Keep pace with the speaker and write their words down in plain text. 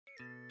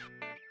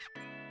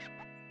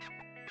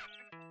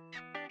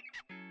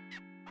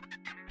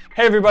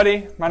Hey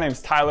everybody, my name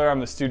is Tyler. I'm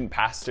the student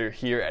pastor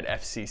here at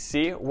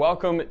FCC.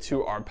 Welcome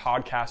to our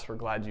podcast. We're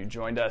glad you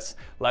joined us.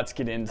 Let's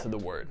get into the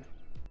Word.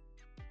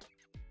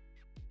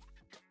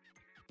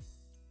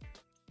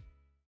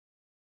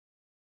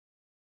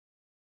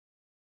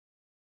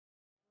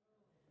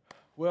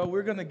 Well,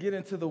 we're going to get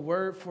into the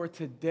Word for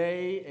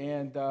today,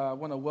 and I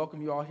want to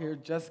welcome you all here.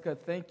 Jessica,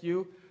 thank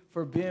you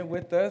for being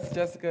with us.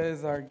 Jessica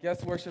is our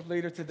guest worship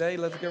leader today.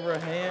 Let's give her a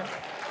hand.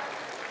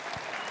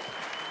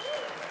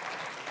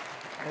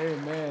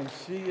 Amen.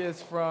 She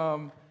is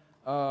from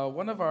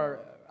one of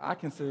I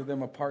consider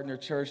them a partner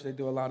church. They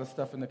do a lot of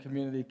stuff in the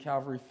community,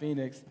 Calvary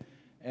Phoenix.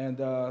 And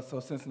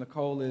so since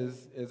Nicole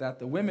is at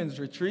the women's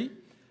retreat,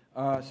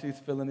 she's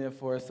filling in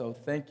for us. So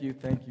thank you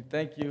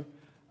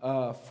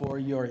for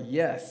your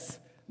yes,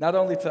 not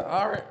only to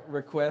our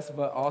request,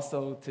 but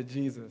also to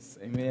Jesus.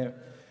 Amen.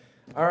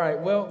 All right,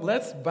 well,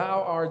 let's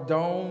bow our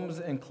domes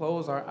and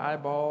close our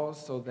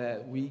eyeballs so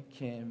that we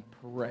can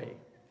pray.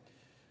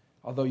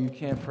 Although you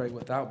can pray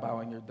without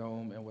bowing your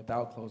dome and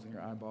without closing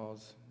your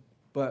eyeballs.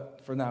 But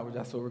for now,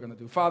 that's what we're going to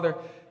do. Father,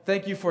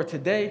 thank you for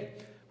today.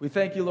 We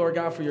thank you, Lord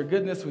God, for your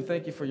goodness. We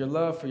thank you for your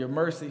love, for your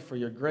mercy, for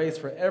your grace,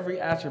 for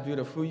every attribute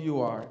of who you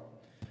are.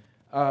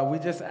 We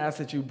just ask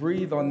that you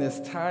breathe on this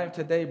time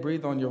today,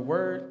 breathe on your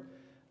word.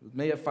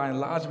 May it find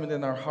lodgment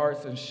in our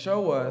hearts and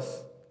show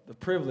us the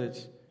privilege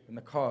and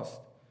the cost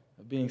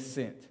of being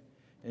sent.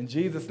 In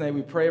Jesus' name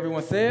we pray.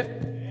 Everyone say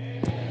it.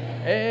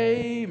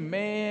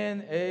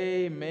 Amen,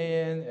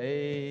 amen,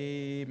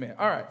 amen.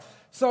 All right,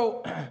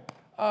 so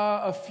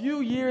a few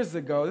years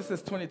ago, this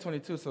is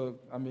 2022, so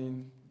I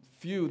mean,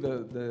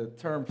 the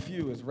term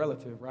few is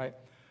relative, right?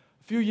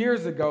 A few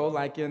years ago,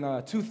 like in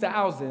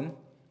 2000,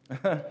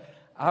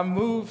 I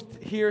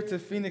moved here to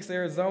Phoenix,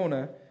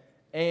 Arizona,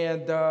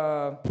 and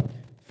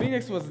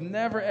Phoenix was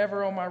never,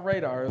 ever on my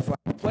radar. It was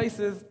like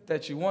places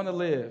that you want to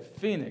live.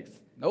 Phoenix,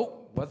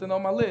 nope, wasn't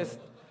on my list.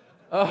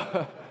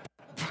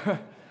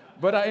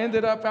 But I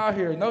ended up out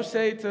here. No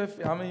shade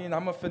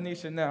I'm a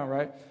Phoenician now,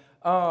 right?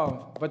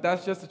 But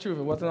that's just the truth.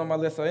 It wasn't on my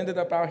list. So I ended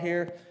up out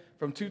here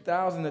from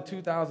 2000 to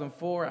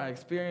 2004. I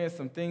experienced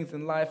some things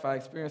in life. I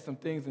experienced some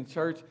things in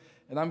church.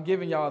 And I'm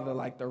giving y'all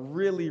the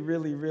really,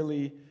 really,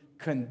 really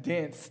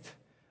condensed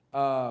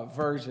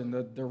version,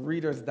 the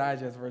Reader's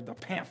Digest version, the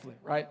pamphlet,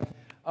 right?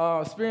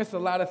 Experienced a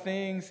lot of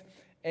things.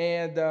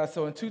 And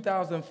so in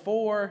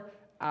 2004,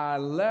 I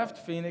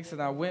left Phoenix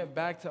and I went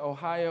back to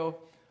Ohio,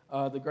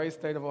 the great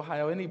state of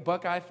Ohio. Any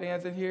Buckeye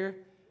fans in here?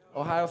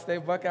 Ohio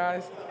State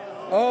Buckeyes?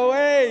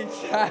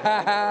 OH!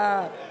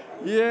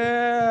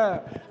 Yeah.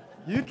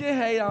 You can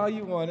hate all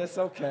you want. It's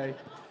okay.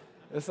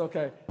 It's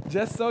okay.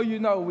 Just so you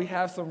know, we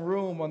have some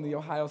room on the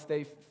Ohio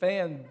State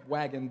fan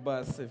wagon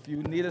bus. If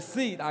you need a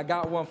seat, I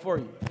got one for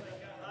you.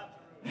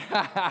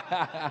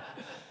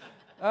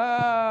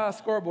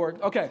 Scoreboard.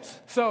 Okay.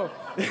 So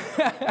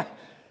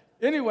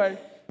anyway,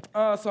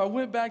 so I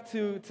went back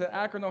to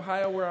Akron,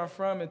 Ohio, where I'm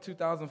from in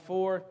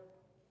 2004.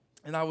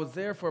 And I was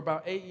there for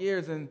about 8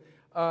 years, and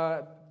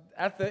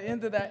at the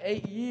end of that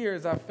 8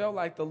 years, I felt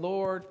like the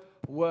Lord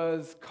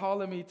was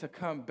calling me to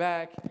come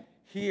back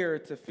here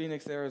to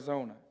Phoenix,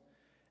 Arizona.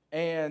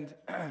 And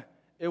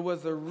it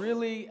was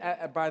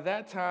by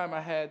that time, I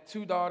had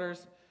two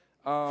daughters.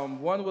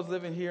 One was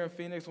living here in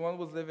Phoenix, one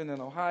was living in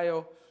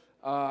Ohio.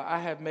 I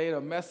had made a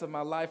mess of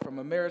my life from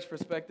a marriage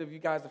perspective. You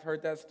guys have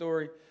heard that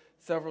story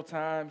several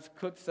times,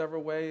 cooked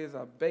several ways.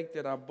 I baked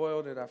it, I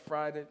boiled it, I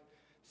fried it,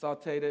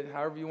 sauteed it,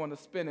 however you want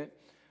to spin it.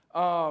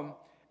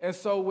 And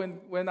so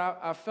when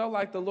I felt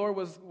like the Lord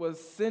was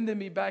sending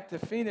me back to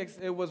Phoenix,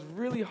 it was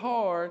really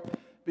hard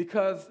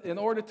because in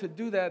order to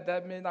do that,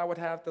 that meant I would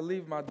have to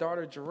leave my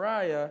daughter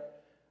Jariah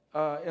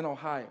in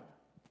Ohio.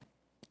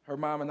 Her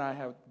mom and I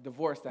have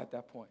divorced at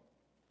that point.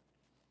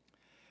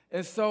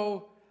 And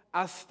so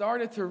I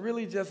started to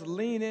really just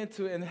lean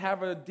into and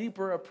have a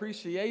deeper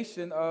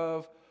appreciation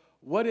of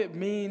what it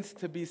means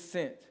to be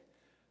sent,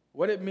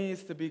 what it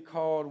means to be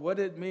called, what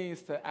it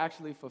means to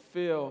actually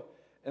fulfill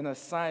an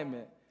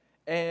assignment.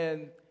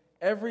 And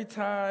every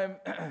time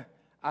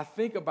I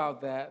think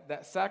about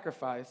that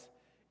sacrifice,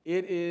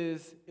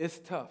 it's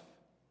tough.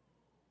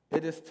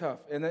 It is tough.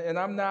 And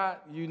I'm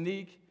not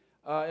unique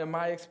in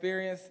my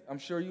experience. I'm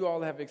sure you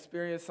all have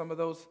experienced some of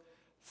those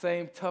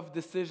same tough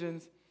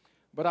decisions.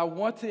 But I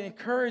want to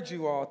encourage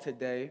you all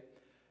today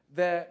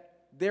that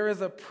there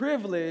is a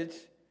privilege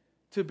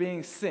to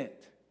being sent.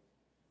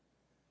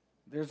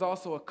 There's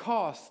also a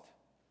cost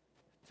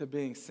to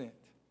being sent.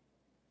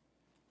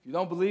 If you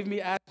don't believe me,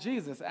 ask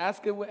Jesus.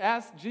 Ask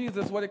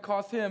Jesus what it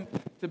cost him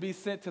to be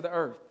sent to the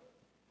earth.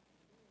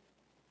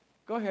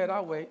 Go ahead,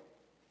 I'll wait. It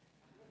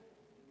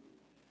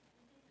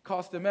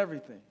cost him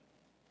everything.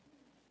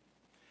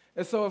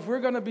 And so if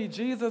we're going to be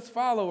Jesus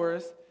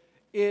followers,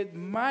 it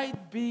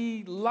might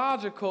be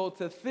logical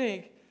to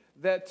think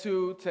that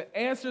to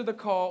answer the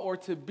call or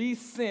to be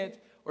sent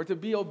or to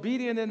be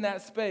obedient in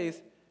that space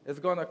is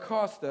going to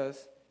cost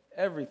us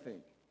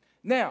everything.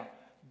 Now,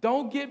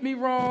 don't get me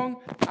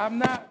wrong. I'm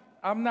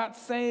not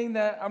saying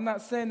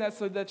that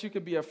so that you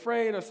can be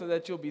afraid or so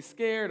that you'll be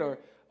scared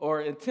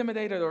or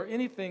intimidated or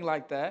anything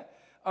like that.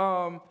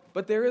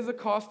 But there is a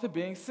cost to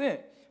being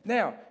sent.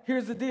 Now,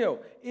 here's the deal.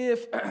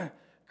 If,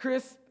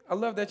 Chris, I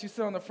love that you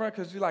sit on the front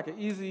because you're like an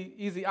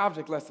easy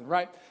object lesson,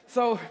 right?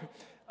 So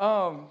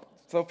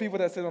people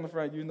that sit on the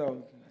front, you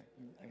know,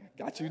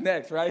 got you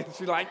next, right?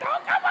 She's like,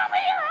 don't come over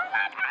here. Oh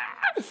my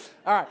God.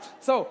 All right.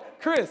 So,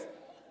 Chris,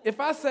 if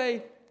I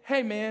say,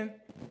 hey, man,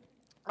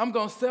 I'm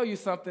going to sell you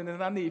something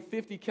and I need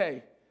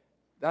 $50K,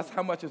 that's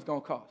how much it's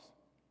going to cost,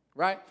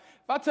 right?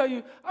 If I tell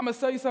you I'm going to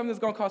sell you something that's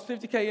going to cost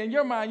 $50K, in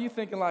your mind, you're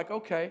thinking like,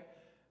 okay,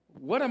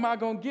 what am I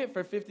going to get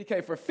for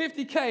 $50K? For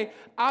 $50K,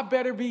 I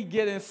better be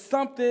getting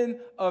something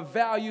of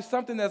value,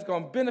 something that's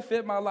going to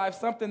benefit my life,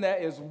 something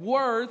that is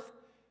worth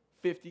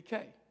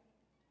 $50K.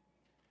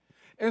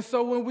 And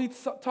so when we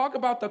talk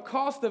about the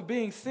cost of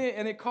being sent,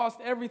 and it costs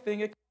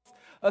everything, it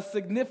costs a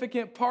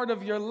significant part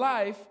of your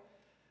life,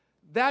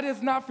 that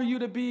is not for you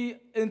to be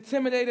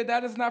intimidated.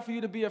 That is not for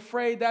you to be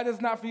afraid. That is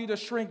not for you to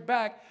shrink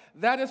back.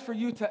 That is for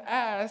you to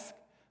ask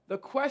the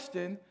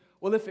question,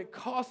 well, if it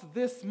costs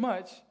this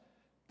much,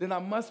 then I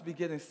must be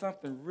getting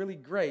something really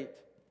great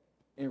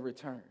in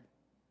return.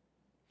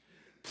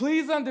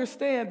 Please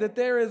understand that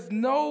there is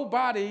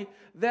nobody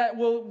that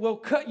will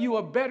cut you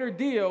a better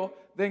deal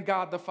than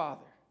God the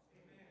Father.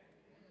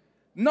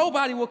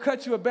 Nobody will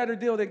cut you a better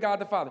deal than God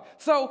the Father.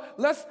 So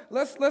let's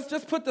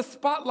just put the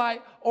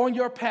spotlight on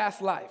your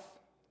past life.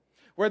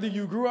 Whether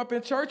you grew up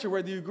in church or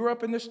whether you grew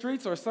up in the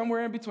streets or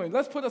somewhere in between.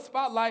 Let's put a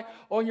spotlight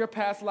on your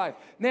past life.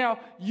 Now,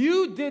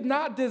 you did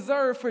not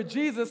deserve for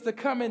Jesus to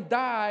come and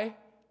die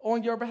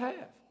on your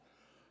behalf.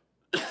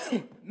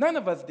 None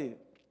of us did.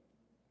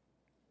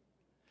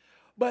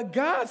 But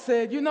God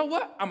said, you know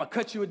what? I'm going to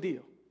cut you a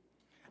deal.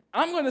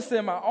 I'm going to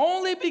send my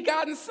only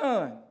begotten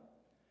son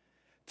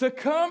to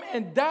come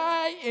and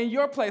die in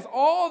your place.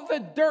 All the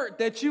dirt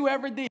that you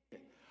ever did,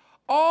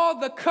 all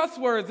the cuss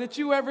words that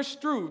you ever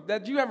strewed,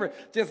 that you ever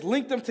just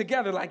linked them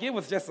together like it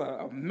was just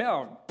a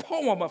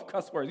poem of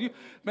cuss words.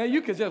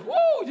 You could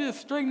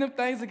just string them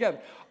things together.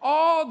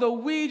 All the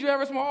weed you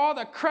ever smoked, all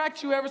the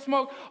crack you ever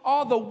smoked,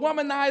 all the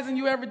womanizing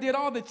you ever did,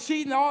 all the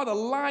cheating, all the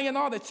lying,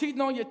 all the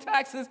cheating on your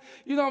taxes,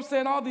 you know what I'm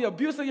saying, all the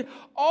abuse,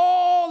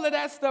 all of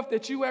that stuff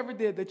that you ever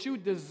did that you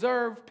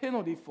deserve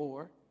penalty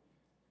for,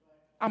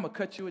 I'm going to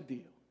cut you a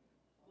deal.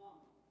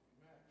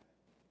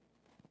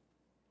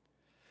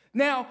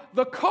 Now,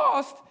 the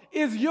cost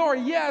is your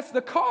yes.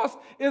 The cost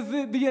is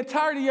the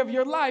entirety of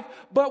your life.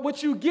 But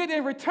what you get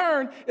in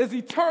return is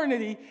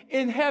eternity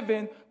in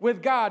heaven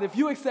with God if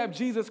you accept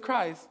Jesus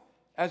Christ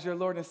as your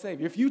Lord and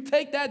Savior. If you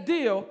take that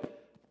deal,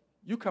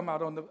 you come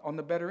out on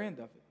the better end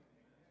of it.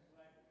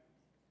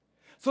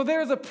 So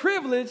there's a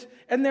privilege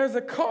and there's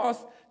a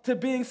cost to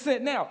being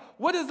sent. Now,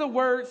 what does the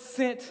word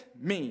sent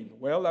mean?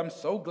 Well, I'm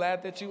so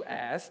glad that you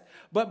asked.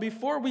 But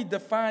before we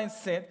define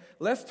sent,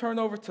 let's turn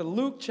over to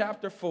Luke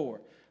chapter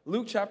 4.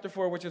 Luke chapter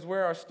 4, which is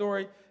where our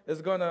story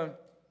is going to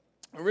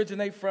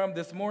originate from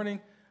this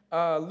morning.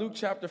 Luke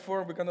chapter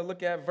 4, we're going to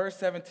look at verse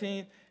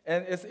 17.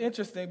 And it's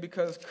interesting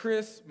because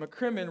Chris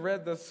McCrimmon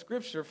read the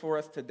scripture for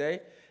us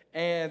today.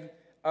 And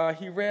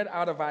he read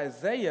out of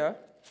Isaiah.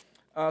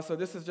 So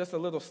this is just a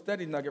little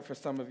study nugget for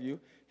some of you.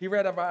 He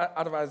read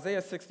out of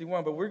Isaiah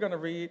 61, but we're going to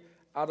read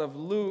out of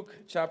Luke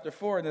chapter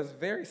 4. And it's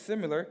very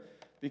similar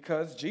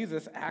because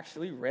Jesus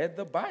actually read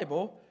the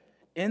Bible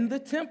in the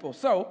temple.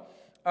 So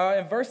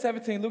in verse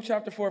 17, Luke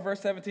chapter 4, verse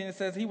 17, it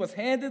says, he was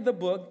handed the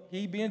book,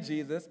 he being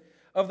Jesus,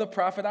 of the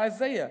prophet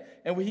Isaiah.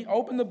 And when he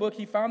opened the book,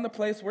 he found the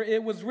place where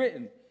it was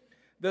written,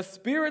 the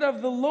Spirit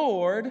of the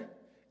Lord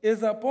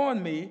is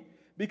upon me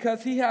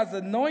because he has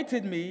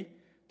anointed me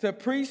to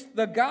preach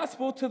the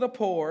gospel to the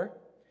poor.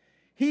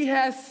 He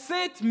has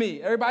sent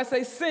me. Everybody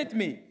say, sent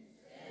me.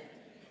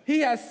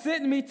 He has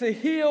sent me to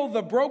heal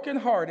the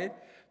brokenhearted,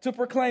 to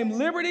proclaim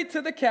liberty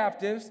to the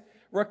captives,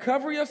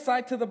 recovery of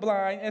sight to the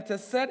blind, and to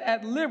set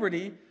at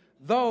liberty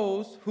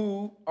those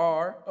who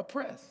are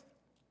oppressed.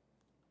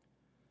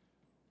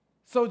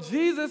 So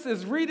Jesus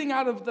is reading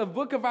out of the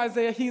book of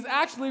Isaiah. He's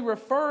actually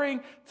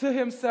referring to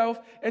himself,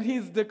 and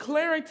he's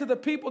declaring to the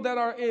people that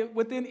are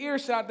within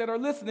earshot, that are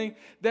listening,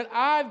 that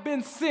I've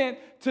been sent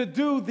to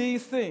do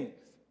these things.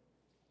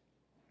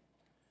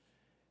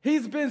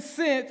 He's been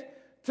sent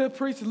to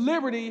preach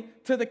liberty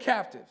to the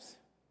captives.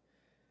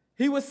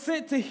 He was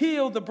sent to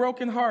heal the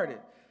brokenhearted,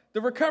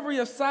 the recovery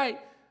of sight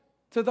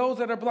to those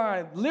that are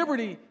blind,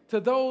 liberty to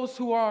those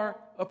who are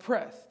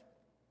oppressed.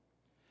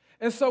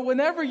 And so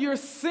whenever you're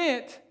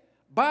sent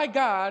by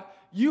God,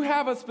 you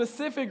have a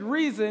specific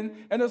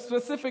reason and a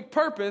specific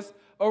purpose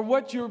of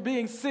what you're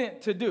being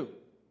sent to do.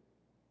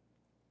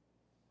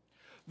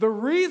 The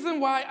reason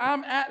why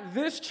I'm at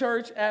this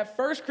church, at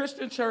First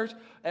Christian Church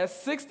at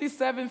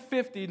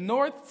 6750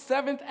 North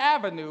 7th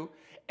Avenue,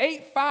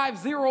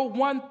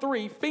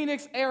 85013,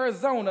 Phoenix,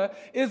 Arizona,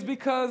 is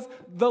because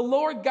the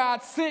Lord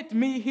God sent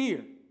me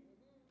here.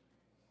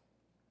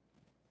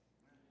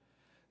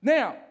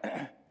 Now,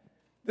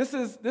 this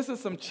is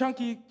some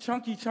chunky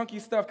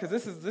stuff because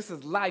this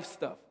is life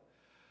stuff.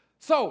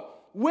 So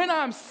when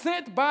I'm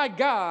sent by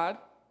God,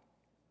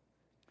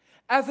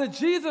 As a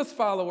Jesus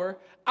follower,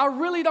 I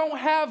really don't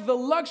have the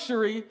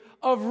luxury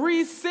of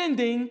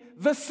rescinding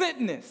the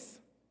sentness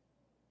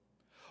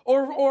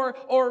or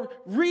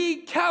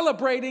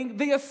recalibrating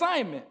the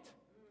assignment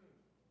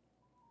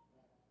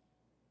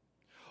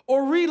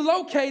or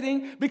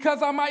relocating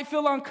because I might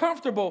feel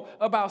uncomfortable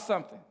about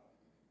something.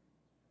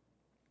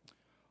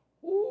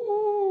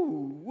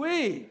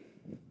 Ooh-wee.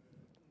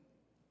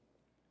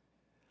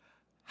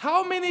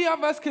 How many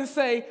of us can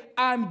say,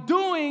 I'm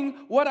doing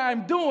what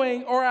I'm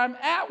doing, or I'm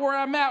at where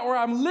I'm at, or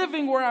I'm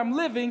living where I'm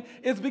living,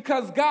 is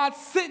because God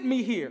sent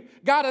me here.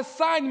 God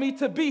assigned me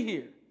to be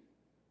here.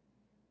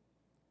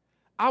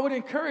 I would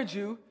encourage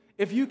you,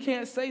 if you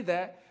can't say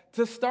that,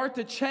 to start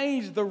to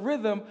change the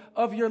rhythm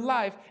of your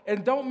life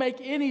and don't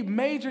make any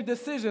major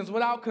decisions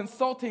without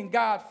consulting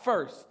God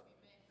first.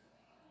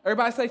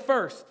 Everybody say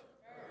first.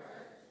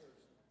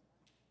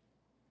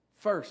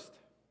 First.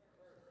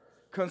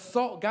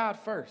 Consult God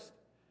first.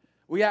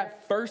 We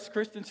at First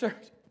Christian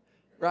Church,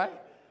 right?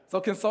 So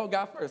consult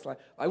God first. Like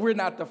we're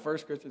not the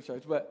First Christian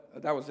Church, but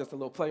that was just a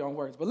little play on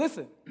words. But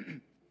listen,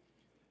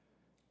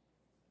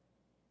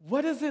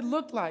 what does it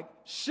look like?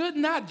 Should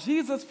not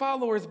Jesus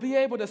followers be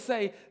able to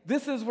say,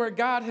 this is where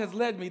God has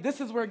led me.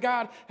 This is where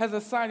God has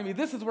assigned me.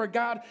 This is where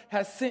God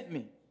has sent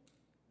me.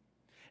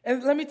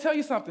 And let me tell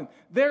you something.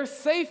 There's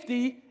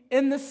safety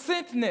in the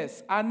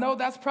sentness. I know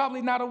that's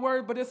probably not a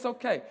word, but it's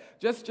okay.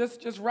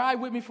 Just ride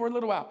with me for a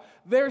little while.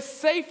 There's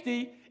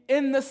safety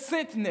in the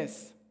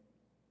sentness.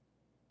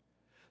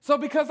 So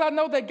because I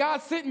know that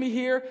God sent me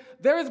here,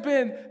 there's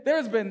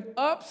been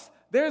ups,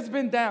 there's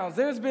been downs,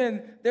 there's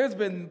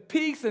been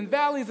peaks and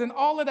valleys and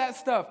all of that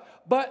stuff.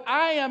 But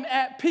I am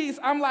at peace.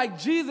 I'm like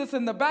Jesus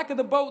in the back of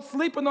the boat,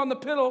 sleeping on the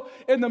pillow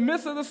in the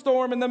midst of the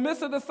storm, in the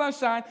midst of the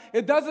sunshine.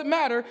 It doesn't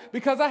matter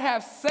because I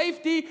have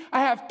safety,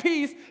 I have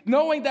peace,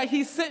 knowing that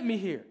He sent me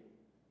here.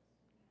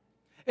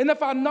 And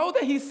if I know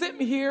that He sent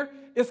me here,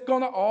 it's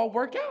going to all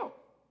work out.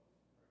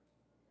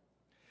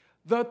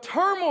 The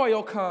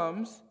turmoil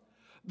comes,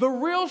 the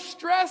real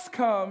stress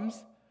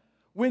comes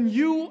when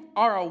you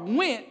are a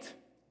went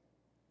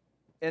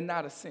and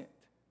not a sent.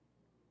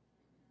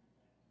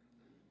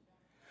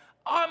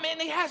 Oh, man,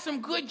 they have some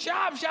good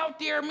jobs out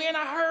there, man.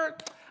 I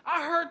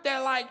heard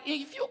that, like,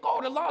 if you go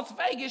to Las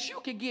Vegas,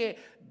 you could get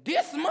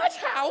this much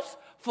house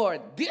for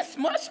this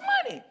much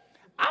money.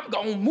 I'm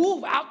going to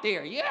move out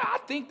there. Yeah, I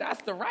think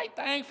that's the right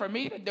thing for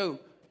me to do.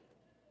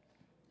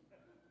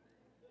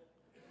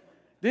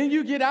 Then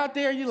you get out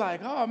there, you're like,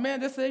 oh, man,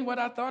 this ain't what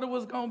I thought it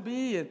was going to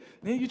be. And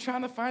then you're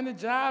trying to find a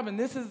job, and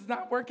this is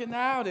not working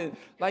out. And,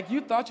 like, you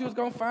thought you was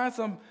going to find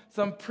some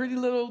pretty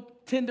little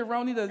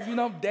tenderoni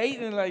to, date,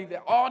 and, like,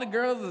 all the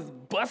girls is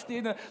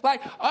busted. And,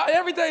 like,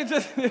 everything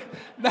just...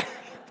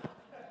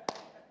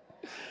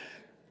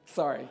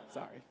 Sorry.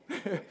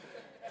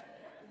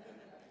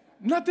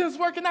 Nothing's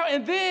working out.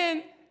 And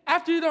then,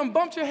 after you done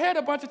bumped your head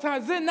a bunch of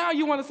times, then now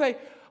you want to say,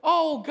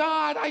 oh,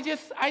 God,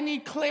 I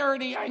need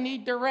clarity. I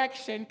need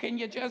direction. Can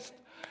you just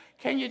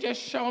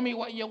show me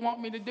what you want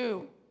me to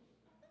do?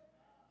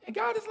 And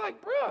God is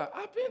like, bruh,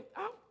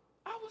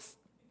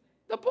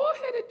 the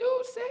bullheaded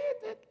dude said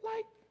that,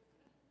 like,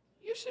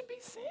 you should be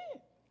sent.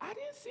 I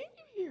didn't send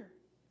you here.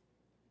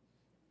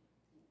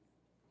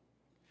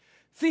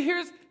 See,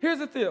 here's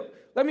the deal.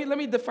 Let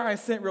me define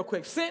sent real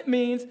quick. Sent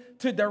means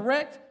to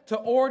direct, to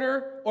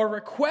order, or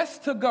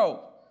request to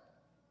go,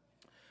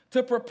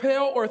 to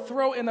propel or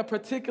throw in a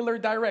particular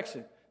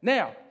direction.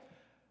 Now,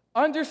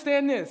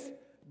 understand this.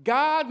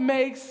 God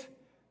makes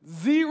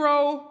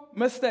zero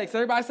mistakes.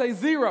 Everybody say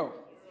zero.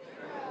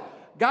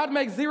 God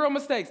makes zero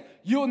mistakes.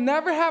 You'll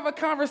never have a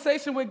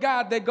conversation with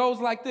God that goes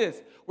like this,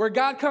 where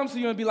God comes to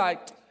you and be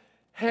like,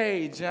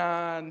 hey,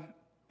 John,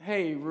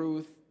 hey,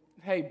 Ruth,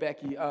 hey,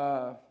 Becky,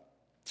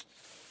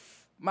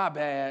 my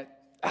bad.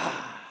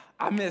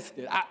 I missed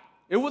it.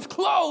 It was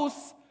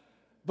close,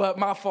 but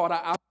my fault.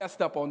 I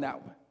messed up on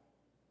that one.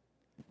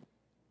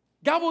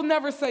 God will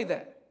never say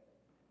that.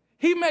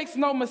 He makes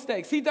no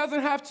mistakes. He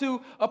doesn't have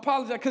to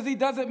apologize because He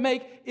doesn't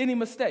make any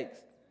mistakes.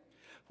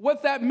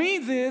 What that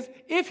means is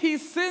if He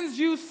sends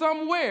you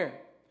somewhere,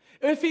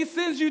 if He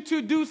sends you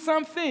to do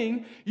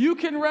something, you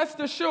can rest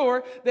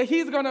assured that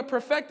He's going to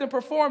perfect and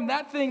perform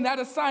that thing, that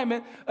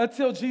assignment,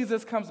 until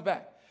Jesus comes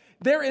back.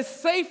 There is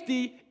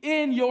safety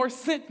in your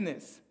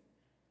sentness.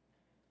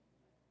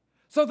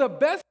 So the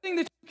best thing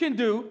that you can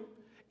do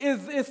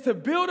is to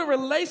build a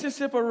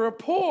relationship, a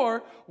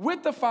rapport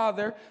with the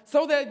Father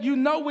so that you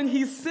know when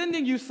He's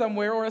sending you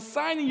somewhere or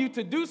assigning you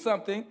to do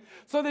something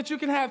so that you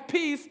can have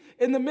peace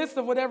in the midst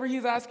of whatever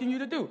He's asking you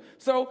to do.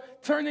 So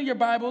turn in your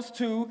Bibles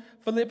to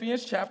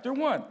Philippians chapter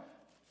 1.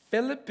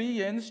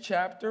 Philippians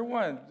chapter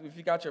 1. If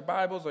you got your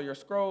Bibles or your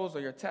scrolls or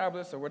your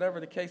tablets or whatever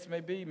the case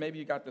may be, maybe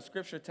you got the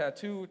scripture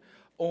tattooed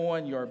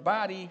on your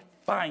body,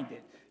 find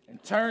it.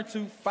 And turn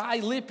to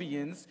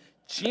Philippians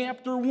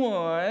chapter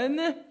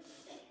 1.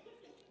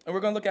 And we're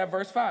going to look at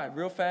verse 5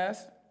 real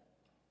fast.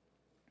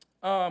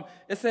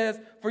 It says,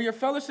 for your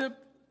fellowship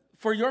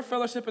for your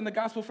fellowship in the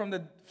gospel from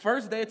the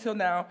first day till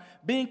now,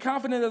 being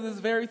confident of this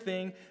very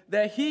thing,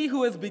 that he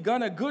who has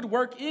begun a good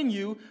work in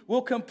you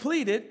will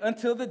complete it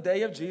until the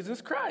day of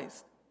Jesus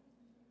Christ.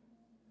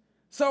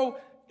 So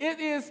it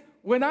is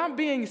when I'm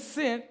being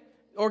sent,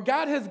 or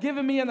God has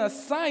given me an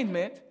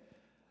assignment,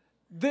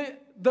 the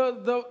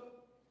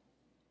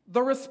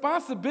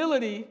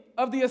responsibility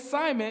of the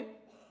assignment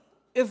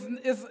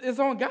is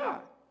on God.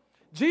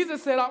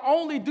 Jesus said, I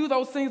only do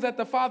those things that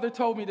the Father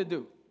told me to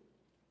do.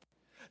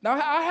 Now,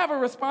 I have a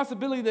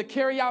responsibility to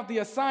carry out the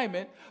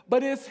assignment,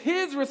 but it's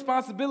his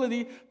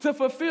responsibility to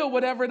fulfill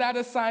whatever that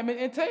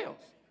assignment entails.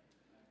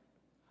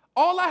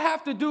 All I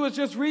have to do is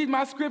just read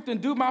my script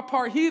and do my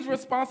part. He's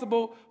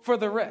responsible for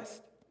the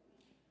rest.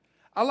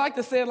 I like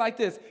to say it like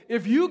this.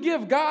 If you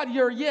give God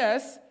your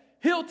yes,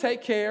 he'll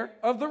take care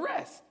of the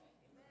rest.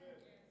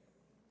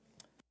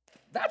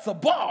 That's a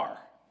bar.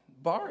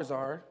 Bars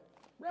are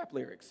rap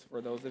lyrics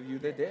for those of you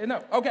that didn't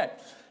know. Okay,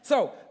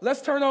 so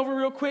let's turn over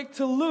real quick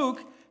to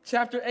Luke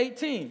chapter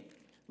 18.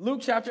 Luke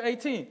chapter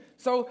 18.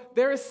 So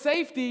there is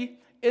safety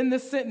in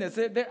this sentence.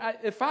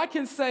 If I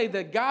can say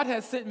that God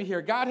has sent me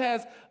here, God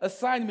has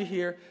assigned me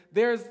here,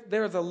 there's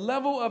a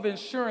level of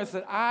insurance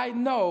that I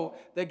know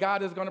that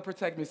God is going to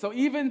protect me. So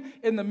even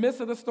in the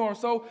midst of the storm,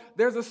 so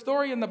there's a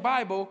story in the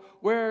Bible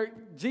where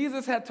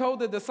Jesus had told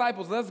the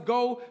disciples, let's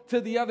go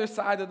to the other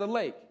side of the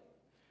lake.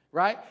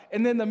 Right?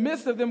 And in the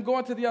midst of them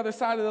going to the other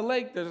side of the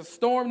lake, there's a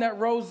storm that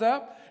rose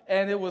up,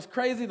 and it was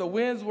crazy. The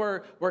winds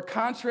were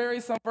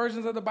contrary, some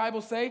versions of the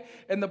Bible say.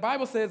 And the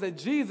Bible says that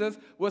Jesus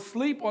was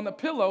asleep on the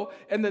pillow,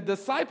 and the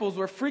disciples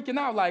were freaking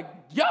out like,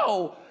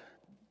 yo,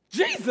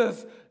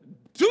 Jesus,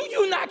 do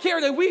you not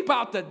care that we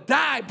about to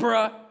die,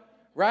 bruh?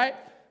 Right?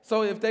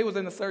 So if they was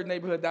in a certain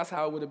neighborhood, that's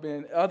how it would have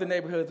been. Other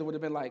neighborhoods, it would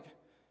have been like,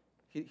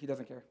 he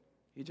doesn't care.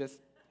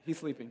 He's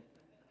sleeping.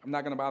 I'm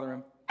not going to bother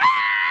him.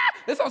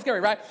 It's so scary,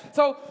 right?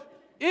 So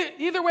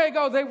either way it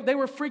goes, they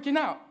were freaking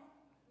out.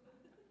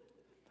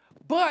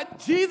 But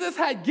Jesus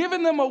had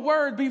given them a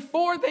word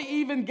before they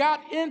even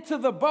got into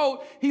the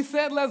boat. He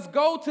said, let's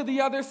go to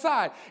the other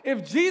side.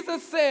 If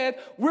Jesus said,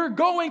 we're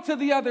going to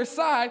the other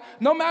side,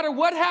 no matter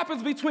what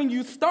happens between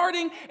you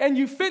starting and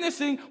you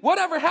finishing,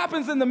 whatever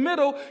happens in the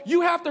middle, you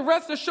have to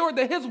rest assured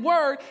that his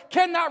word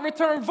cannot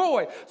return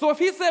void. So if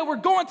he said, we're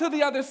going to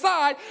the other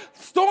side,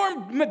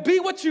 storm be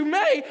what you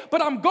may,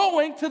 but I'm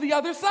going to the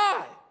other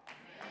side.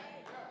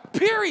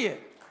 Period.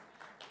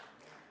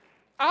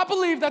 I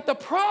believe that the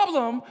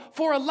problem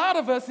for a lot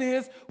of us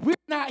is we're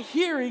not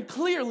hearing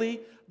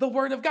clearly the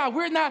word of God.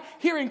 We're not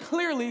hearing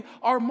clearly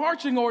our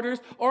marching orders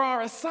or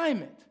our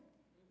assignment.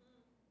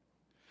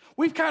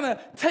 We've kind of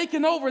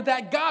taken over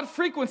that God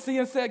frequency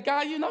and said,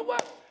 God, you know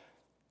what?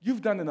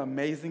 You've done an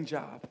amazing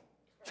job.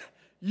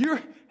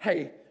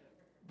 Hey,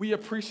 we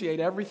appreciate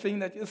everything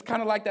that, it's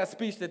kind of like that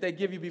speech that they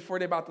give you before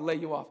they're about to lay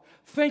you off.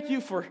 Thank you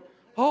for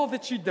all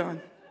that you've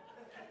done.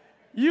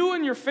 You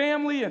and your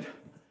family and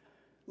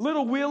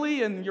little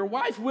Willie and your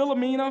wife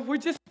Wilhelmina, we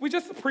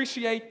just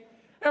appreciate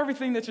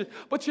everything that you.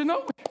 But you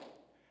know,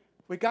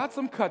 we got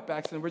some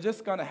cutbacks, and we're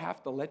just gonna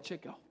have to let you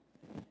go.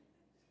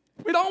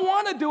 We don't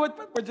want to do it,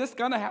 but we're just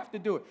gonna have to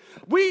do it.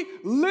 We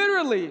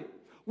literally,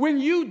 when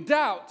you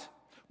doubt,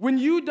 when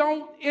you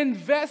don't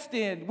invest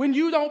in, when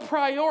you don't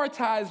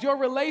prioritize your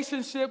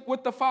relationship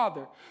with the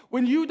Father,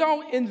 when you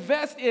don't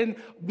invest in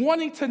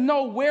wanting to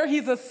know where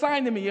he's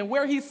assigning me and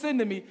where he's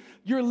sending me,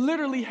 you're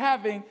literally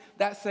having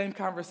that same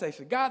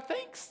conversation. God,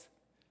 thanks,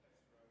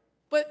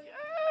 but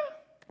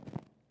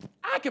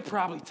I could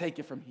probably take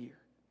it from here.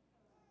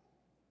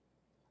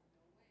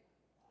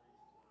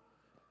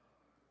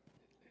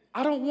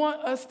 I don't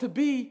want us to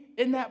be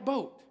in that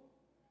boat.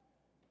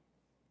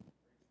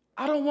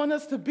 I don't want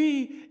us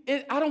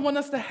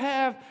to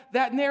have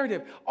that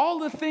narrative. All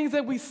the things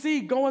that we see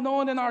going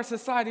on in our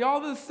society, all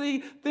the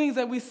things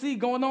that we see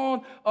going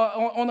on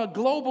a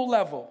global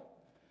level,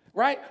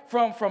 right?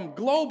 From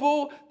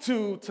global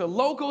to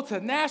local to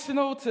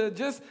national to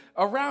just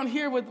around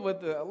here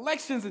with the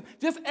elections and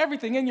just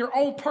everything in your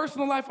own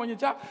personal life, on your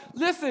job.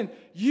 Listen,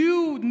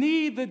 you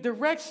need the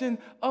direction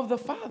of the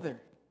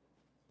Father.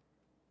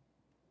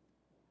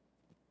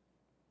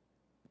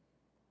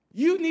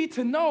 You need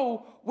to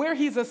know where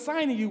he's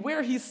assigning you,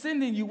 where he's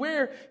sending you,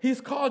 where he's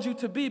called you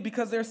to be,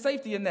 because there's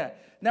safety in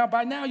that. Now,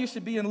 by now, you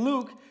should be in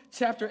Luke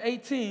chapter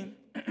 18,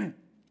 and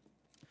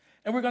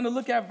we're going to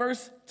look at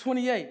verse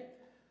 28.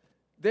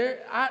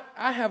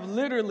 I have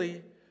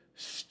literally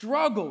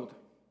struggled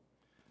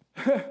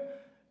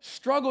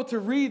to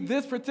read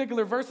this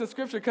particular verse of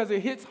Scripture because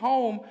it hits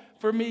home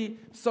for me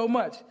so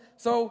much.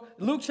 So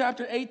Luke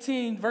chapter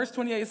 18, verse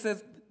 28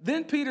 says,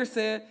 then Peter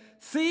said,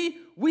 see,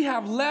 we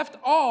have left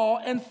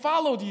all and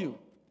followed you.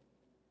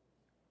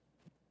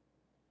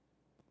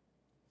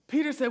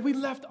 Peter said, we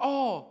left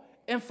all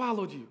and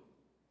followed you.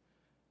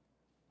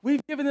 We've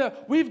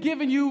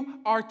given you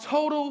our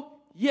total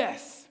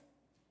yes.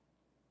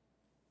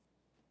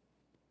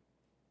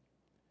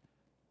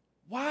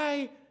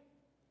 Why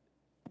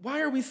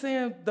are we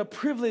saying the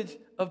privilege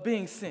of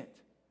being sent?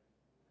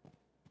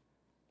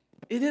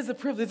 It is a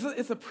privilege.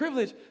 It's a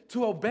privilege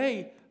to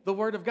obey the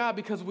word of God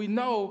because we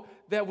know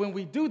that when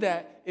we do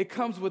that, it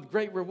comes with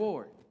great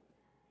reward.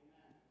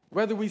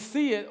 Whether we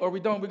see it or we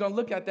don't, we're going to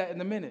look at that in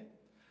a minute.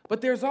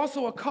 But there's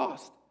also a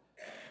cost.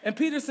 And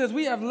Peter says,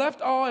 we have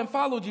left all and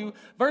followed you.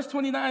 Verse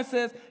 29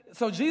 says,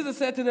 so Jesus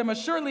said to them,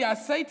 assuredly I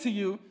say to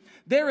you,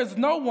 there is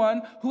no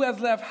one who has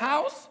left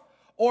house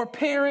or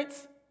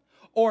parents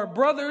or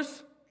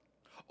brothers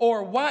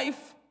or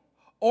wife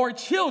or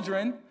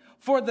children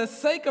for the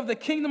sake of the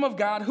kingdom of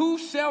God, who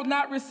shall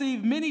not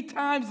receive many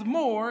times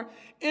more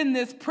in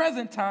this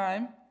present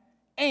time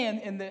and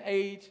in the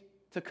age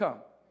to come.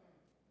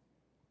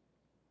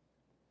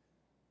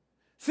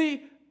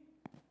 See,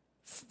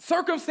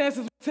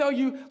 circumstances will tell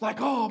you like,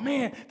 oh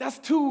man, that's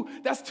too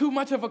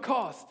much of a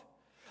cost.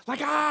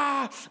 Like,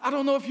 I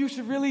don't know if you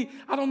should really,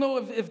 I don't know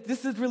if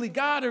this is really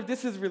God or if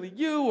this is really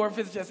you or if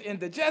it's just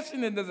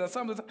indigestion and there's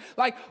something.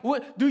 Like,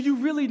 what, do you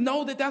really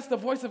know that that's the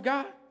voice of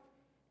God?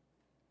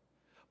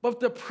 But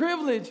the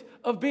privilege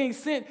of being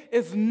sent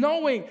is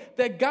knowing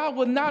that God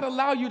will not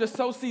allow you to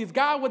sow seeds.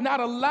 God would not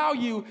allow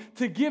you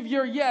to give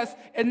your yes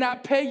and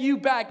not pay you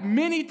back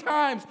many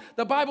times.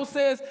 The Bible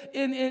says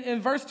in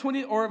verse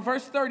 20 or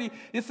verse 30,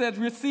 it says,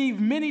 receive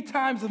many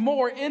times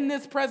more in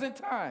this present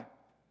time.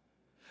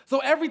 So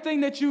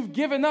everything that you've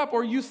given up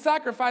or you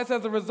sacrificed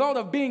as a result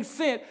of being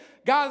sent,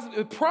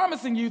 God's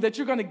promising you that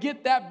you're going to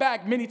get that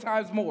back many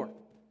times more.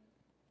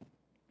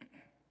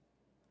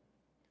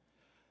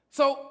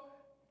 So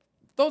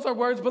those are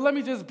words, but let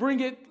me just bring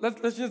it,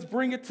 let's just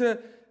bring it to,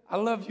 I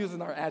love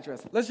using our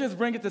address. Let's just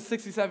bring it to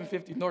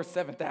 6750 North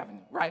 7th Avenue,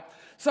 right?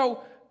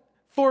 So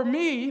for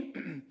me,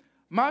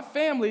 my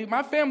family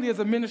is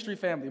a ministry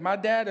family. My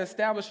dad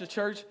established a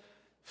church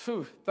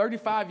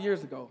 35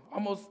 years ago,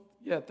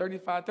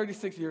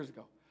 36 years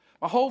ago.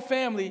 My whole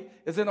family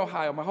is in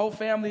Ohio. My whole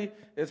family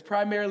is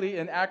primarily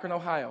in Akron,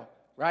 Ohio,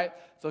 right?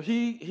 So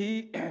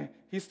he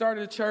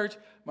started a church.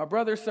 My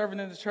brother's serving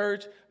in the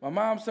church. My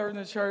mom's serving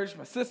in the church.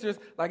 My sisters,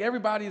 like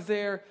everybody's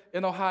there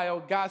in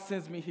Ohio. God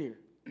sends me here.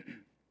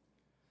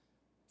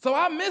 So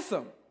I miss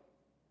them,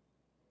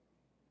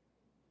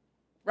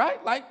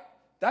 right? Like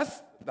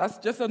that's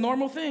just a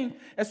normal thing.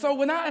 And so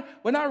when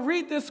I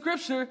read this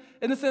scripture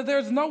and it says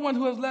there's no one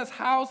who has left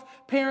house,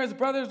 parents,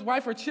 brothers,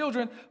 wife, or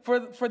children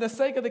for the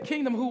sake of the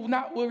kingdom who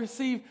will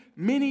receive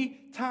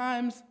many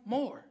times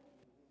more.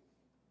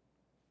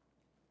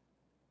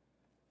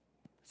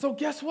 So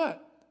guess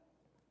what?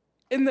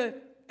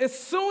 As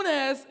soon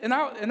as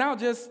I'll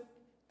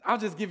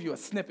just give you a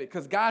snippet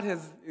because God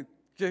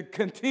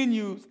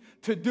continues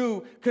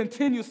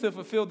to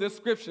fulfill this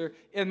scripture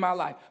in my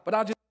life. But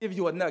I'll just give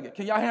you a nugget.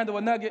 Can y'all handle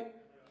a nugget?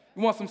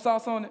 You want some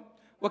sauce on it?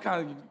 What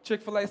kind of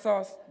Chick-fil-A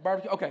sauce?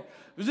 Barbecue? Okay.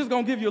 We're just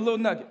going to give you a little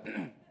nugget.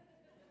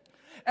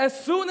 As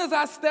soon as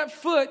I step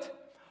foot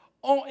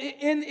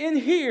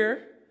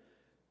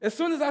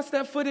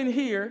in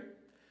here,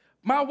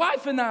 my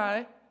wife and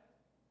I,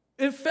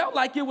 it felt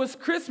like it was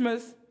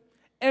Christmas,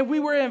 and we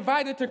were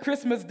invited to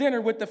Christmas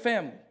dinner with the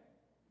family.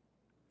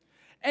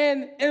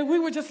 And we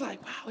were just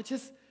like, wow,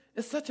 it's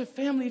such a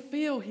family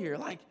feel here.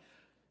 Like,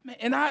 man,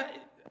 and I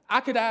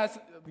could ask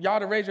y'all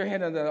to raise your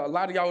hand, and a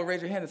lot of y'all would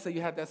raise your hand and say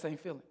you had that same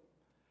feeling.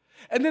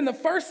 And then the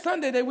first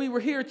Sunday that we were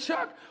here,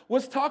 Chuck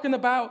was talking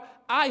about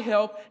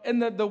iHelp and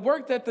the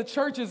work that the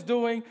church is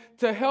doing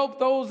to help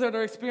those that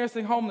are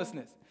experiencing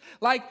homelessness.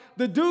 Like,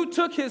 the dude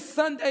took his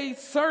Sunday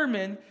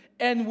sermon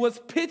and was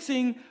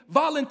pitching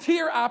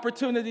volunteer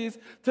opportunities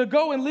to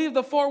go and leave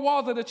the four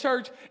walls of the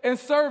church and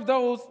serve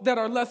those that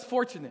are less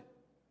fortunate.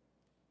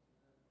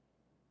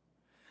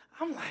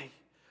 I'm like,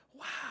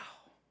 wow,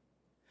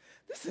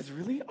 this is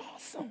really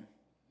awesome.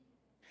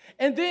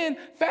 And then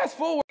fast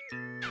forward.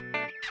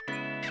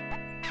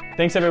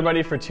 Thanks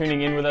everybody for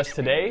tuning in with us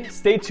today.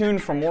 Stay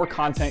tuned for more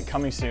content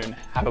coming soon.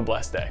 Have a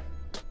blessed day.